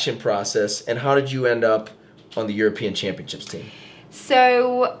selection process, and how did you end up on the European Championships team?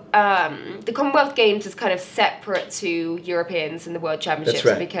 So the Commonwealth Games is kind of separate to Europeans and the World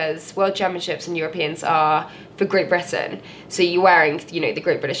Championships because World Championships and Europeans are for Great Britain. So you're wearing, the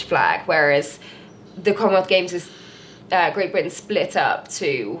Great British flag, whereas the Commonwealth Games is Great Britain split up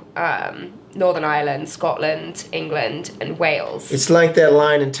to Northern Ireland, Scotland, England, and Wales. It's like that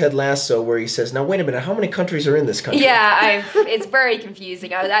line in Ted Lasso where he says, "Now wait a minute, how many countries are in this country?" Yeah, it's very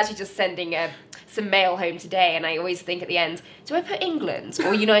confusing. I was actually just sending some mail home today, and I always think at the end, do I put England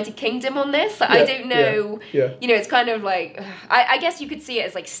or United Kingdom on this? I don't know. Yeah. It's kind of like, I guess you could see it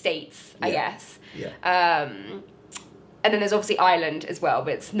as like states, I guess. Yeah. And then there's obviously Ireland as well,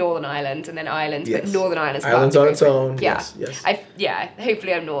 but it's Northern Ireland and then Ireland, but Northern Ireland's Ireland's on its own. Yeah. Yes.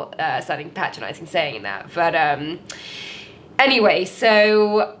 Hopefully I'm not sounding patronising saying that. But anyway,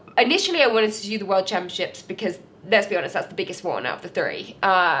 so initially I wanted to do the World Championships because, let's be honest, that's the biggest one out of the 3.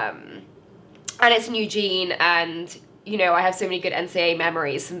 And it's in Eugene, and, I have so many good NCAA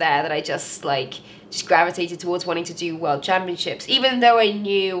memories from there that I just gravitated towards wanting to do World Championships, even though I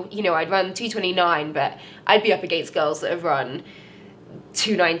knew, I'd run 2:29, but I'd be up against girls that have run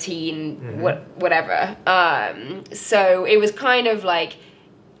 2:19, whatever. So it was kind of like,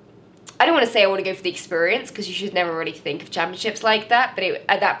 I don't want to say I want to go for the experience, because you should never really think of championships like that, but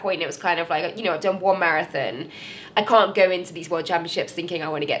at that point it was kind of like, I've done 1 marathon. I can't go into these World Championships thinking I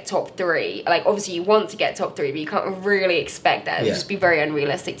want to get top 3. Like, obviously you want to get top 3, but you can't really expect that. It would just be very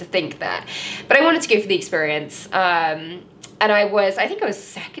unrealistic to think that. But I wanted to go for the experience. And I think I was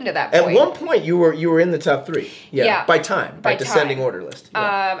second at that point. At one point you were in the top 3. Yeah. By time. By descending order list.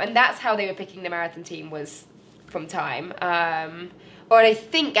 Yeah. And that's how they were picking the marathon team, was from time. Or I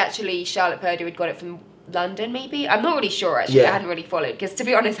think actually Charlotte Purdue had got it from London, maybe. I'm not really sure, actually. I hadn't really followed, because to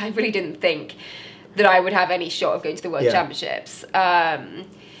be honest, I really didn't think that I would have any shot of going to the World Championships.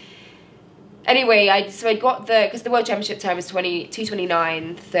 Anyway, I got because the World Championship time was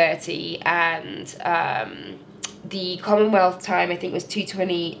 2:29:30, and the Commonwealth time I think was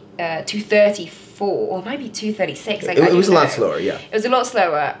 2:34, or maybe 2:36. It was a lot slower, yeah. It was a lot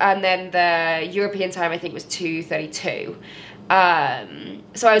slower, and then the European time I think was 2:32.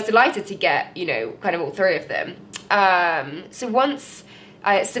 So I was delighted to get, kind of all 3 of them. So once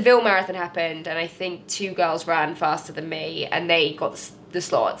Seville Marathon happened, and I think 2 girls ran faster than me, and they got the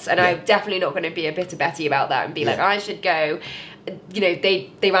slots. And I'm definitely not going to be a bitter Betty about that and be like, I should go. They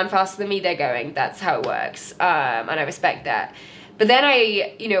ran faster than me, they're going. That's how it works. And I respect that. But then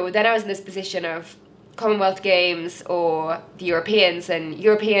I was in this position of Commonwealth Games or the Europeans, and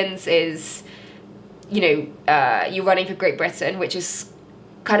Europeans is, you're running for Great Britain, which is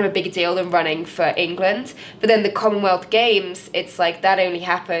kind of a bigger deal than running for England. But then the Commonwealth Games, it's like that only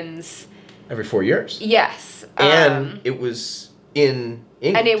happens every 4 years. Yes. And it was in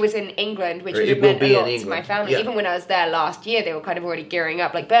England. And it was in England, which would have meant a lot to my family. Even when I was there last year, they were kind of already gearing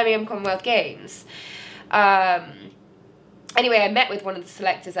up, like Birmingham Commonwealth Games. Anyway, I met with one of the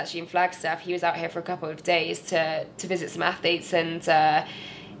selectors actually in Flagstaff. He was out here for a couple of days to visit some athletes, and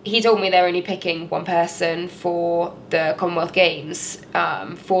he told me they're only picking 1 person for the Commonwealth Games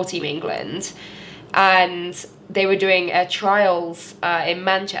for Team England. And they were doing trials in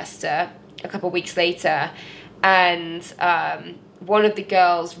Manchester a couple of weeks later. And one of the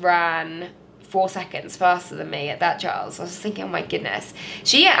girls ran 4 seconds faster than me at that trials. I was thinking, oh my goodness.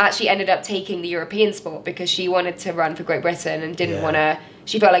 She actually ended up taking the European spot because she wanted to run for Great Britain and didn't want to.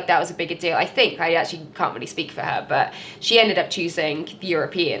 She felt like that was a bigger deal. I actually can't really speak for her, but she ended up choosing the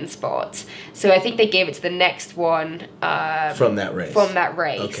European spot. So I think they gave it to the next one. From that race.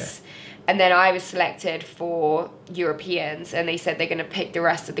 Okay. And then I was selected for Europeans, and they said they're going to pick the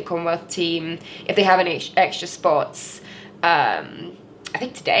rest of the Commonwealth team if they have any extra spots. I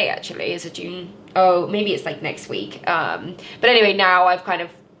think today actually is a June. Oh, maybe it's like next week. But anyway, now I've kind of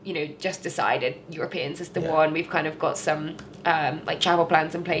just decided Europeans is the one. We've kind of got some travel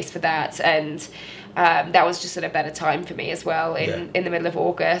plans in place for that, and that was just at a better time for me as well in the middle of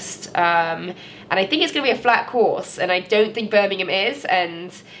August. And I think it's going to be a flat course, and I don't think Birmingham is,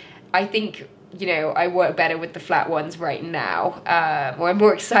 and I think I work better with the flat ones right now, or I'm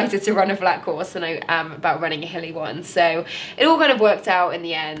more excited to run a flat course than I am about running a hilly one. So it all kind of worked out in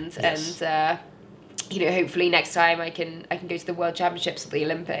the end, yes. And hopefully next time I can go to the World Championships or the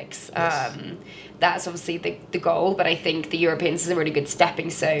Olympics. Yes. That's obviously the goal, but I think the Europeans is a really good stepping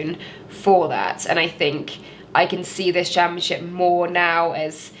stone for that, and I think I can see this championship more now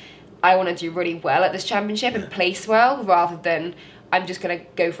as I want to do really well at this championship and place well, rather than I'm just going to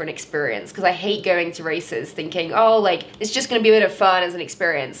go for an experience, because I hate going to races thinking, it's just going to be a bit of fun as an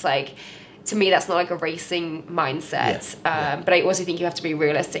experience. Like, to me, that's not like a racing mindset. But I also think you have to be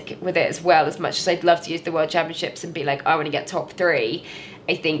realistic with it as well. As much as I'd love to use the World Championships and be like, I want to get top 3,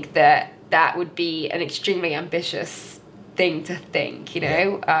 I think that would be an extremely ambitious thing to think,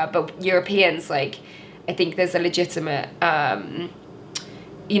 But Europeans, I think there's a legitimate, a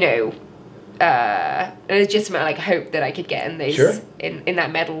legitimate hope that I could get in those, sure, in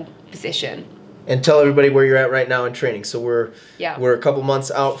that medal position. And tell everybody where you're at right now in training. So we're a couple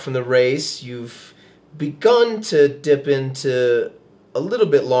months out from the race. You've begun to dip into a little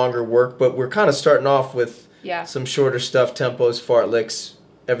bit longer work, but we're kind of starting off with some shorter stuff, tempos, fartleks.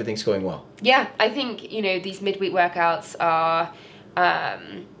 Everything's going well. Yeah, I think these midweek workouts are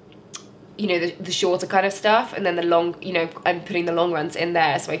the shorter kind of stuff, and then the long, I'm putting the long runs in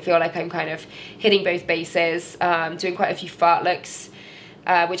there, so I feel like I'm kind of hitting both bases, doing quite a few fartleks,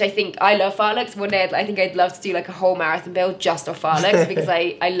 which I love fartleks. One day I think I'd love to do a whole marathon build just off fartleks, because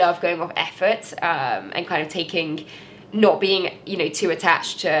I love going off effort, and kind of not being too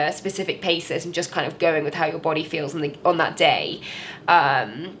attached to specific paces, and just kind of going with how your body feels on that day.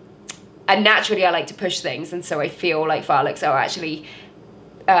 And naturally I like to push things, and so I feel like fartleks are actually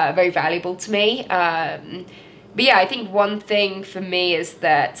very valuable to me. But yeah, I think one thing for me is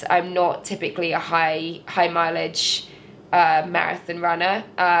that I'm not typically a high mileage marathon runner,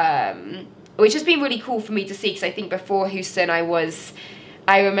 which has been really cool for me to see, because I think before Houston I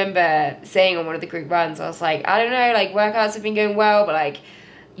remember saying on one of the group runs, I was like, I don't know, workouts have been going well, but I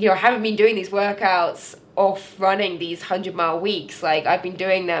haven't been doing these workouts off running these 100-mile weeks. I've been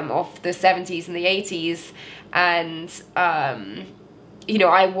doing them off the 70s and the 80s, and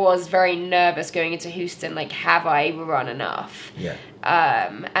I was very nervous going into Houston, have I run enough? Yeah.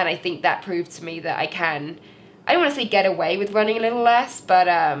 And I think that proved to me that I don't want to say get away with running a little less, but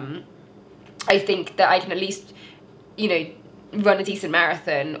I think that I can at least, run a decent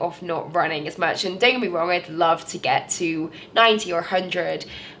marathon off not running as much. And don't get me wrong, I'd love to get to 90 or 100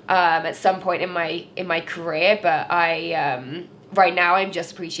 at some point in my career, but right now I'm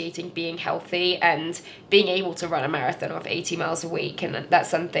just appreciating being healthy and being able to run a marathon of 80 miles a week, and that's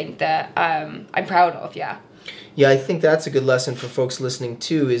something that I'm proud of. Yeah, I think that's a good lesson for folks listening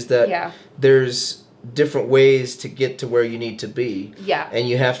too, is that there's different ways to get to where you need to be. Yeah. And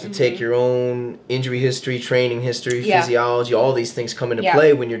you have to take your own injury history, training history, physiology, all these things come into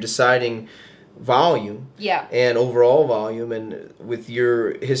play when you're deciding volume and overall volume. And with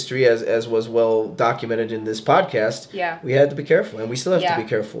your history, as was well documented in this podcast, we had to be careful, and we still have to be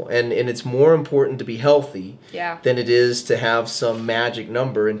careful. And it's more important to be healthy than it is to have some magic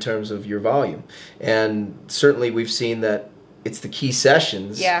number in terms of your volume. And certainly we've seen that it's the key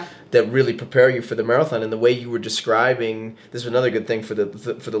sessions that really prepare you for the marathon. And the way you were describing, this is another good thing for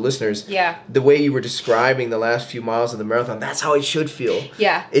the listeners. Yeah. The way you were describing the last few miles of the marathon, that's how it should feel.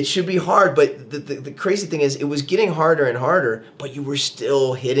 Yeah. It should be hard, but the crazy thing is, it was getting harder and harder, but you were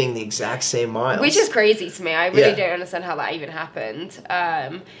still hitting the exact same miles. Which is crazy to me. I really don't understand how that even happened.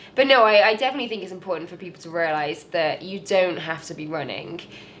 But no, I definitely think it's important for people to realize that you don't have to be running.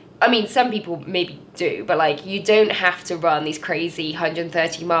 I mean, some people maybe do, but you don't have to run these crazy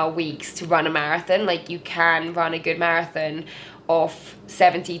 130-mile weeks to run a marathon. You can run a good marathon off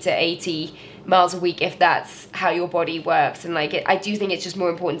 70 to 80 miles a week if that's how your body works. And I do think it's just more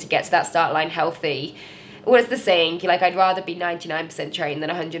important to get to that start line healthy. Well, it's the saying, I'd rather be 99% trained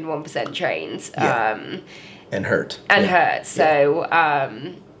than 101% trained. And hurt. So,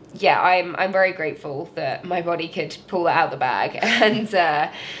 I'm very grateful that my body could pull that out of the bag. And,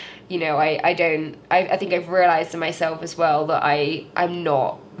 I think I've realized in myself as well that I'm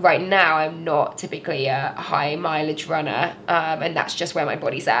not typically a high mileage runner. And that's just where my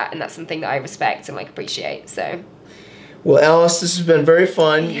body's at. And that's something that I respect and appreciate. So. Well, Alice, this has been very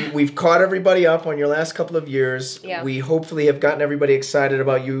fun. Yeah. We've caught everybody up on your last couple of years. Yeah. We hopefully have gotten everybody excited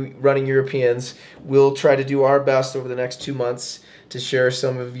about you running Europeans. We'll try to do our best over the next 2 months to share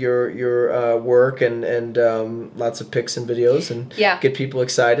some of your work and lots of pics and videos and get people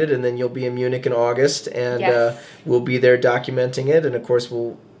excited. And then you'll be in Munich in August, and we'll be there documenting it. And of course,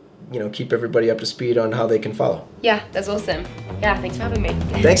 we'll keep everybody up to speed on how they can follow. Yeah, that's awesome. Yeah, thanks for having me.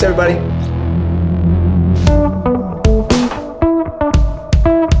 Thanks, everybody.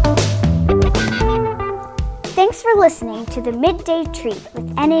 listening to the Midday Treat with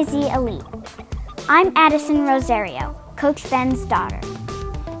NAZ Elite. I'm Addison Rosario, Coach Ben's daughter.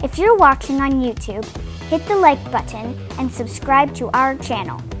 If you're watching on YouTube, hit the like button and subscribe to our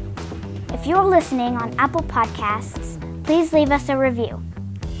channel. If you're listening on Apple Podcasts, please leave us a review.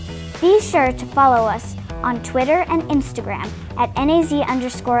 Be sure to follow us on Twitter and Instagram at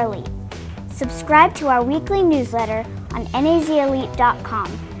NAZ_elite. Subscribe to our weekly newsletter on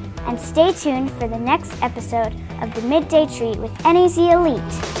NAZelite.com and stay tuned for the next episode of the Midday Treat with NAZ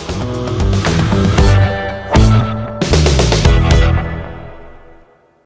Elite.